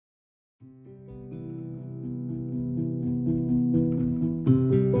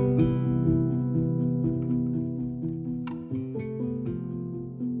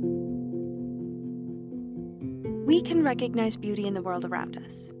recognize beauty in the world around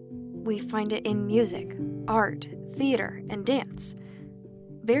us. We find it in music, art, theater, and dance.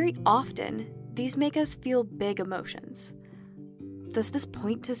 Very often, these make us feel big emotions. Does this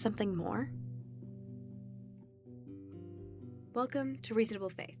point to something more? Welcome to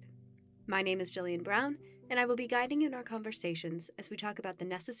Reasonable Faith. My name is Jillian Brown, and I will be guiding in our conversations as we talk about the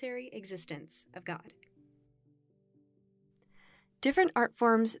necessary existence of God. Different art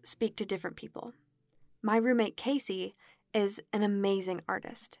forms speak to different people. My roommate Casey is an amazing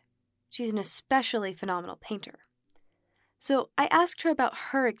artist. She's an especially phenomenal painter. So I asked her about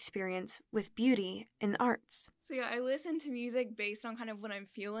her experience with beauty in the arts. So yeah, I listen to music based on kind of what I'm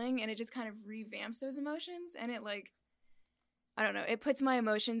feeling, and it just kind of revamps those emotions, and it I don't know, it puts my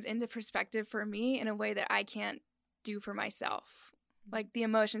emotions into perspective for me in a way that I can't do for myself. Like the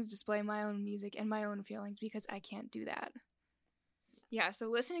emotions display my own music and my own feelings because I can't do that. Yeah, so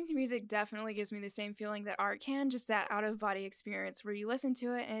listening to music definitely gives me the same feeling that art can, just that out-of-body experience where you listen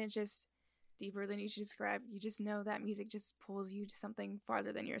to it and it's just deeper than you should describe. You just know that music just pulls you to something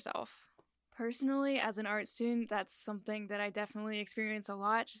farther than yourself. Personally, as an art student, that's something that I definitely experience a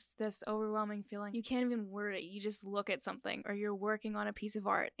lot, just this overwhelming feeling. You can't even word it. You just look at something or you're working on a piece of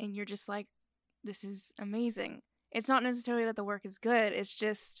art and you're just like, this is amazing. It's not necessarily that the work is good, it's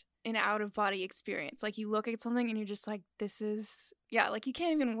just an out-of-body experience. Like you look at something and you're just like, this is, yeah, like you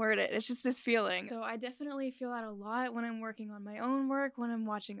can't even word it. It's just this feeling. So I definitely feel that a lot when I'm working on my own work, when I'm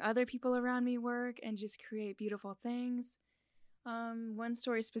watching other people around me work and just create beautiful things. One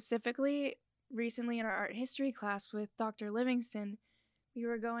story specifically, recently in our art history class with Dr. Livingston, we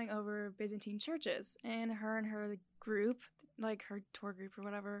were going over Byzantine churches, and her group, like her tour group or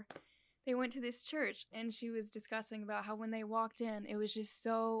whatever, they went to this church, and she was discussing about how when they walked in, it was just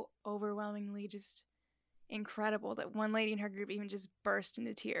so overwhelmingly just incredible that one lady in her group even just burst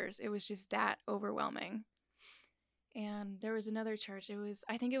into tears. It was just that overwhelming. And there was another church,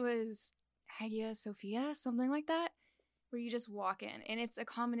 I think it was Hagia Sophia, something like that, where you just walk in, and it's a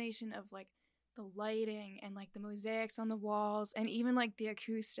combination of like the lighting and like the mosaics on the walls and even like the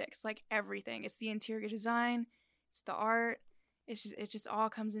acoustics, like everything. It's the interior design, it's the art. It just all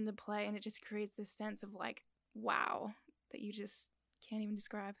comes into play, and it just creates this sense of like, wow, that you just can't even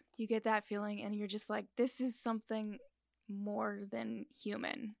describe. You get that feeling and you're just like, this is something more than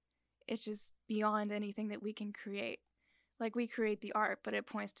human. It's just beyond anything that we can create. Like we create the art, but it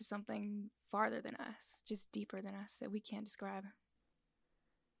points to something farther than us, just deeper than us that we can't describe.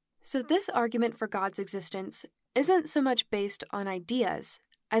 So this argument for God's existence isn't so much based on ideas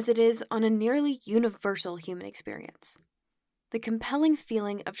as it is on a nearly universal human experience. The compelling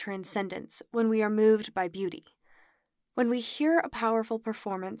feeling of transcendence when we are moved by beauty. When we hear a powerful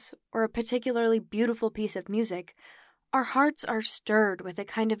performance or a particularly beautiful piece of music, our hearts are stirred with a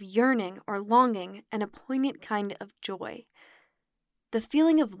kind of yearning or longing and a poignant kind of joy. The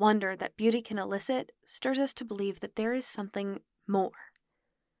feeling of wonder that beauty can elicit stirs us to believe that there is something more.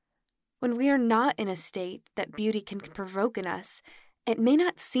 When we are not in a state that beauty can provoke in us, it may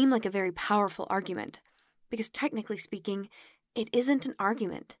not seem like a very powerful argument, because technically speaking, it isn't an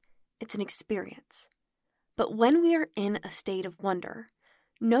argument, it's an experience. But when we are in a state of wonder,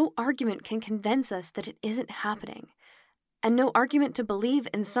 no argument can convince us that it isn't happening, and no argument to believe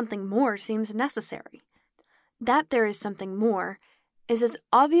in something more seems necessary. That there is something more is as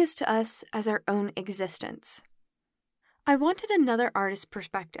obvious to us as our own existence. I wanted another artist's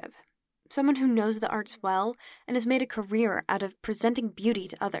perspective, someone who knows the arts well and has made a career out of presenting beauty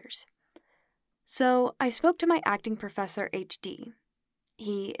to others. So I spoke to my acting professor, H.D.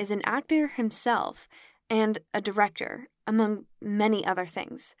 He is an actor himself and a director, among many other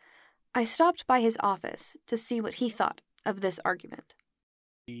things. I stopped by his office to see what he thought of this argument.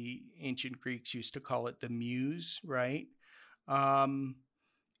 The ancient Greeks used to call it the muse, right? And,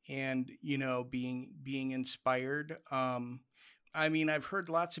 you know, being inspired. I've heard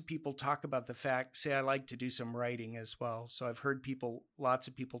lots of people talk about the fact, say I like to do some writing as well. So I've heard lots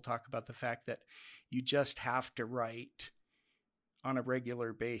of people talk about the fact that you just have to write on a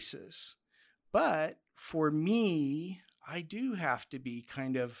regular basis. But for me, I do have to be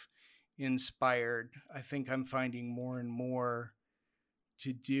kind of inspired. I think I'm finding more and more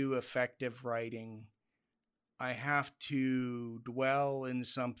to do effective writing. I have to dwell in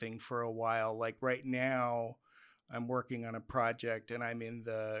something for a while. Like right now, I'm working on a project and I'm in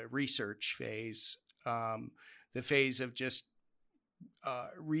the research phase, the phase of just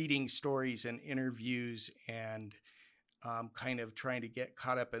reading stories and interviews and kind of trying to get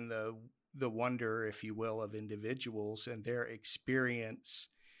caught up in the wonder, if you will, of individuals and their experience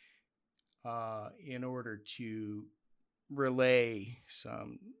in order to relay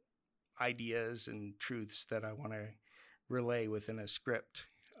some ideas and truths that I want to relay within a script.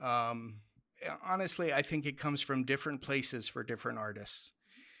 Honestly, I think it comes from different places for different artists.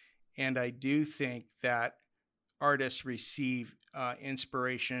 And I do think that artists receive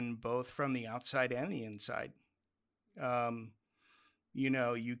inspiration both from the outside and the inside.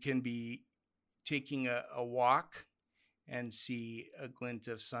 You can be taking a walk and see a glint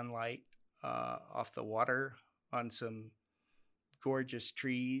of sunlight off the water on some gorgeous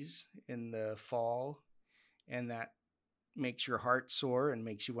trees in the fall, and that makes your heart soar and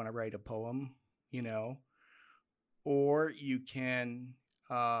makes you want to write a poem, or you can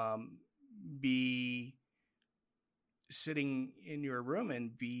be sitting in your room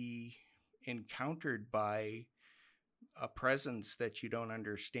and be encountered by a presence that you don't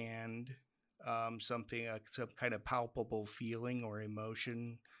understand, some kind of palpable feeling or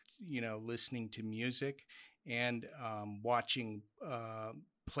emotion, listening to music and watching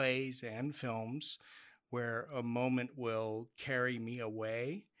plays and films where a moment will carry me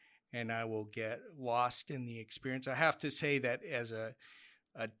away and I will get lost in the experience. I have to say that as a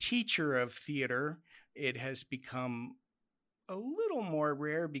teacher of theater, it has become a little more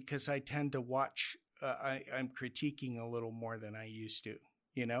rare because I tend to watch, I'm critiquing a little more than I used to,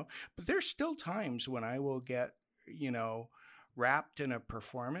 but there's still times when I will get, wrapped in a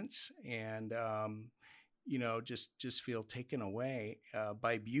performance and, just feel taken away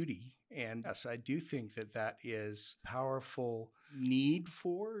by beauty. And yes, I do think that is powerful need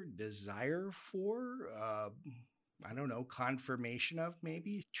for, desire for, confirmation of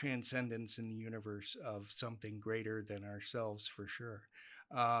maybe transcendence in the universe of something greater than ourselves for sure.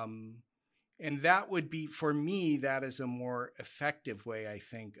 And that would be, for me, that is a more effective way, I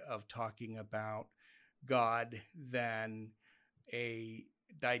think, of talking about God than a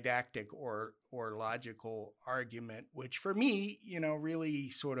didactic or logical argument, which for me, really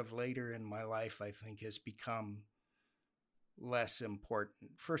sort of later in my life, I think has become less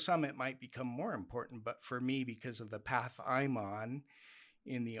important. For some, it might become more important, but for me, because of the path I'm on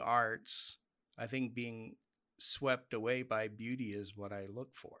in the arts, I think being swept away by beauty is what I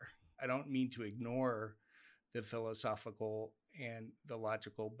look for. I don't mean to ignore the philosophical and the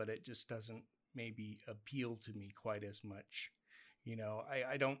logical, but it just doesn't maybe appeal to me quite as much.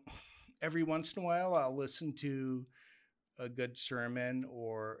 I don't, every once in a while, I'll listen to a good sermon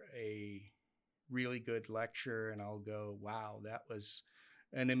or a really good lecture and I'll go, wow, that was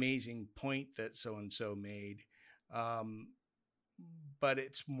an amazing point that so-and-so made. But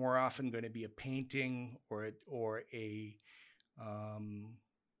it's more often going to be a painting or a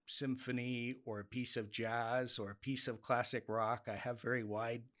symphony or a piece of jazz or a piece of classic rock. I have very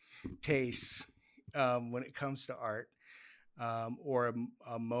wide tastes when it comes to art. Or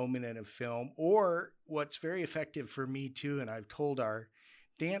a moment in a film, or what's very effective for me too. And I've told our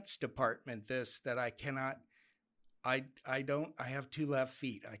dance department this, that I have 2 left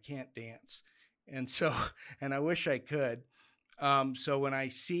feet. I can't dance. And so, and I wish I could. So when I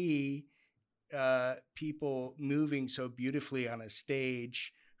see people moving so beautifully on a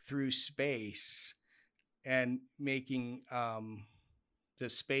stage through space and making the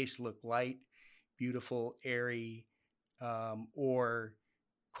space look light, beautiful, airy, or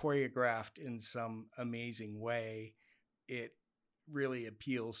choreographed in some amazing way, it really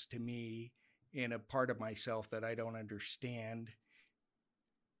appeals to me in a part of myself that I don't understand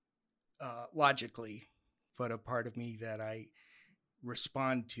logically, but a part of me that I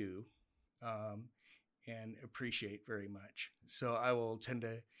respond to and appreciate very much. So I will tend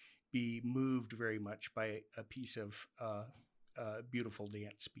to be moved very much by a piece of a beautiful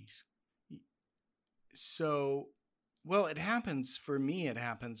dance piece. So, well, it happens for me. It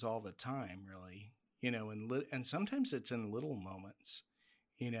happens all the time, really, and sometimes it's in little moments.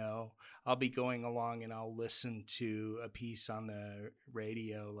 I'll be going along and I'll listen to a piece on the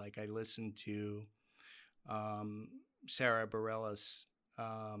radio. Like I listened to Sarah Bareilles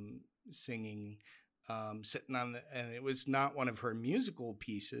singing, sitting on and it was not one of her musical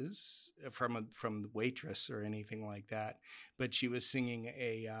pieces from The Waitress or anything like that, but she was singing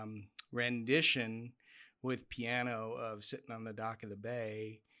a rendition with piano of Sitting on the Dock of the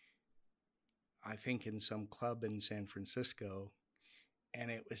Bay, I think in some club in San Francisco. And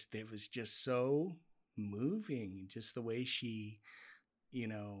it was just so moving, just the way she,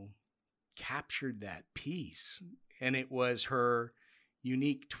 captured that piece. And it was her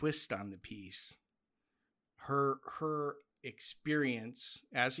unique twist on the piece. Her experience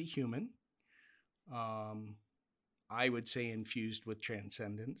as a human, I would say infused with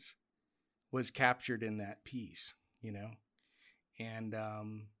transcendence, was captured in that piece, and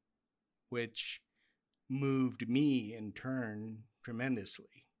which moved me in turn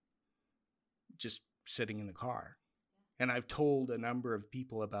tremendously, just sitting in the car. And I've told a number of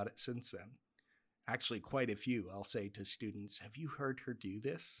people about it since then. Actually, quite a few. I'll say to students, have you heard her do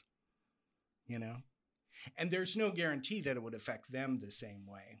this? You know? And there's no guarantee that it would affect them the same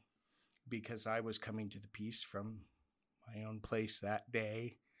way, because I was coming to the piece from my own place that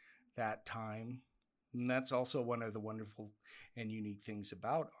day, that time. And that's also one of the wonderful and unique things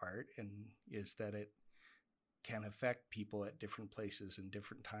about art, and is that it can affect people at different places and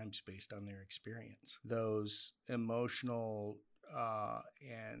different times based on their experience. Those emotional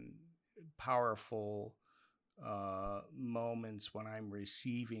and powerful moments when I'm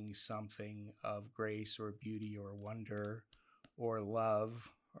receiving something of grace or beauty or wonder or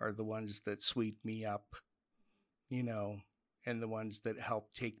love are the ones that sweep me up, you know, and the ones that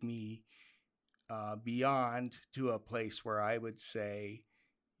help take me beyond to a place where I would say,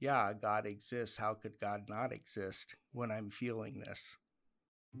 yeah, God exists. How could God not exist when I'm feeling this?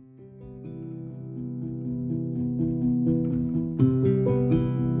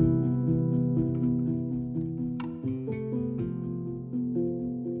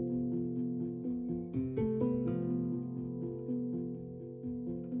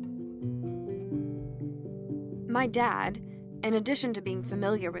 My dad, in addition to being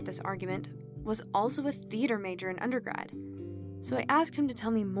familiar with this argument, was also a theater major in undergrad, so I asked him to tell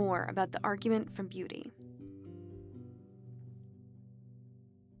me more about the argument from beauty.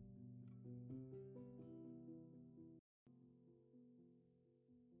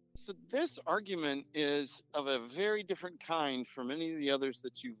 So this argument is of a very different kind from any of the others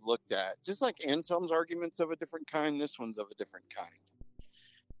that you've looked at. Just like Anselm's argument's of a different kind, this one's of a different kind.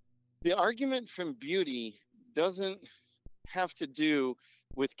 The argument from beauty doesn't have to do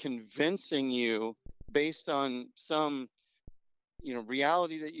with convincing you based on some,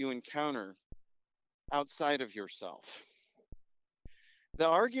 reality that you encounter outside of yourself. The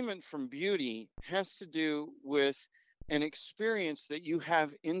argument from beauty has to do with an experience that you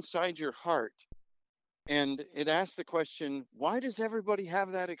have inside your heart. And it asks the question, why does everybody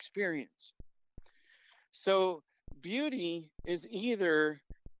have that experience? So beauty is either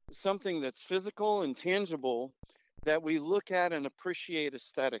something that's physical and tangible that we look at and appreciate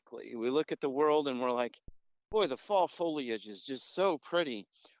aesthetically. We look at the world and we're like, boy, the fall foliage is just so pretty.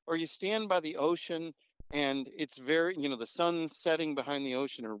 Or you stand by the ocean and it's very, the sun setting behind the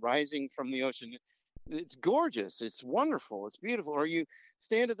ocean or rising from the ocean. It's gorgeous. It's wonderful. It's beautiful. Or you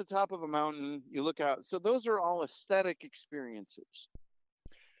stand at the top of a mountain, you look out. So those are all aesthetic experiences.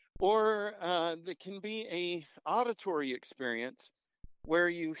 Or there can be a auditory experience where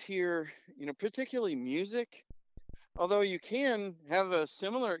you hear, particularly music. Although you can have a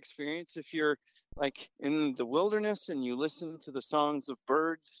similar experience if you're like in the wilderness and you listen to the songs of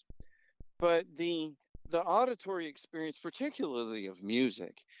birds. But the auditory experience, particularly of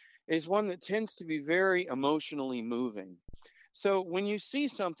music, is one that tends to be very emotionally moving. So when you see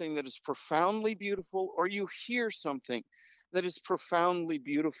something that is profoundly beautiful, or you hear something that is profoundly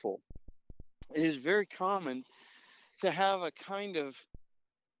beautiful, it is very common to have a kind of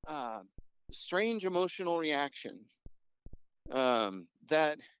strange emotional reaction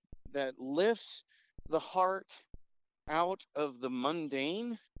that lifts the heart out of the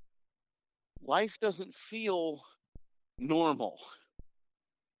mundane. Life doesn't feel normal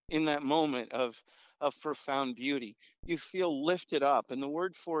in that moment of profound beauty. You feel lifted up, and the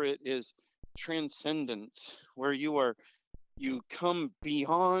word for it is transcendence, where you come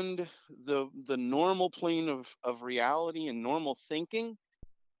beyond the normal plane of reality and normal thinking,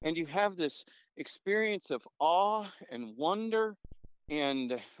 and you have this experience of awe and wonder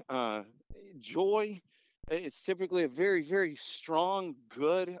and joy. It's typically a very, very strong,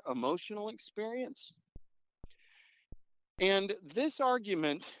 good emotional experience. And this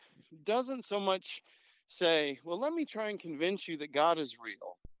argument doesn't so much say, well, let me try and convince you that God is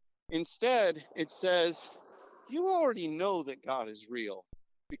real. Instead, it says, you already know that God is real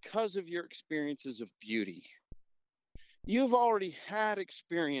because of your experiences of beauty. You've already had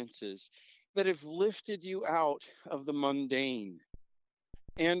experiences that have lifted you out of the mundane.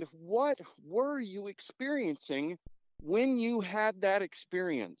 And what were you experiencing when you had that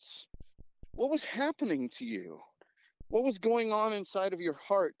experience? What was happening to you? What was going on inside of your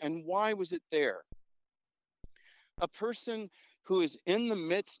heart, and why was it there? A person who is in the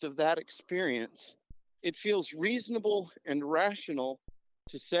midst of that experience, it feels reasonable and rational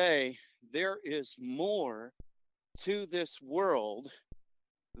to say there is more to this world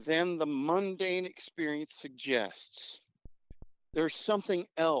than the mundane experience suggests. There's something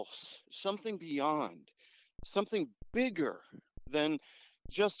else, something beyond, something bigger than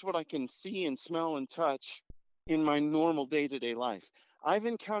just what I can see and smell and touch in my normal day-to-day life. I've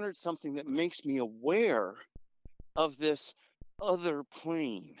encountered something that makes me aware of this other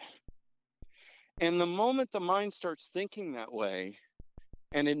plane. And the moment the mind starts thinking that way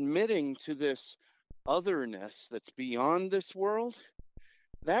and admitting to this otherness that's beyond this world,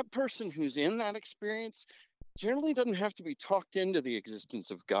 that person who's in that experience generally doesn't have to be talked into the existence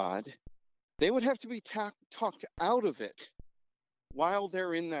of God. They would have to be talked out of it while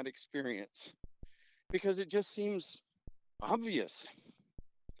they're in that experience, because it just seems obvious.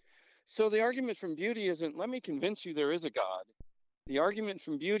 So the argument from beauty isn't, let me convince you there is a God. The argument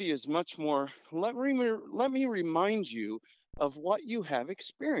from beauty is much more, let me remind you of what you have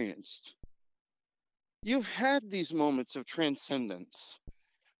experienced. You've had these moments of transcendence.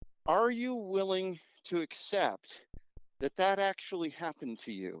 Are you willing to accept that that actually happened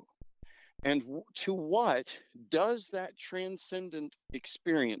to you? And to what does that transcendent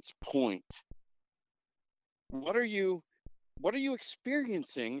experience point? What are you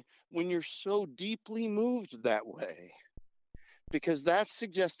experiencing when you're so deeply moved that way? Because that's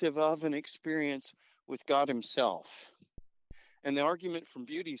suggestive of an experience with God himself. And the argument from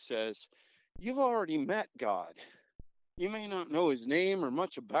beauty says, you've already met God. You may not know his name or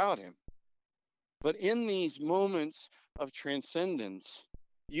much about him, but in these moments of transcendence,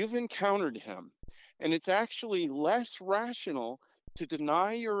 you've encountered him. And it's actually less rational to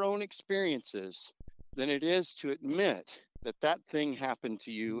deny your own experiences than it is to admit that that thing happened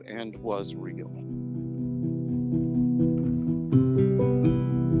to you and was real.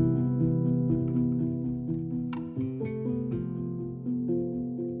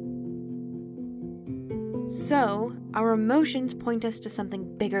 So, our emotions point us to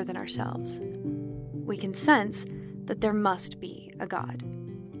something bigger than ourselves. We can sense that there must be a God.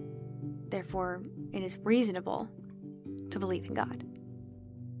 Therefore, it is reasonable to believe in God.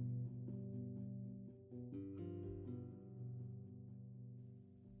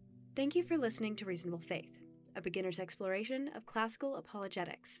 Thank you for listening to Reasonable Faith, a beginner's exploration of classical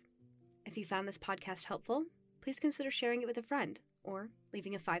apologetics. If you found this podcast helpful, please consider sharing it with a friend or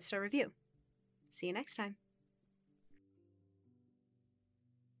leaving a 5-star review. See you next time.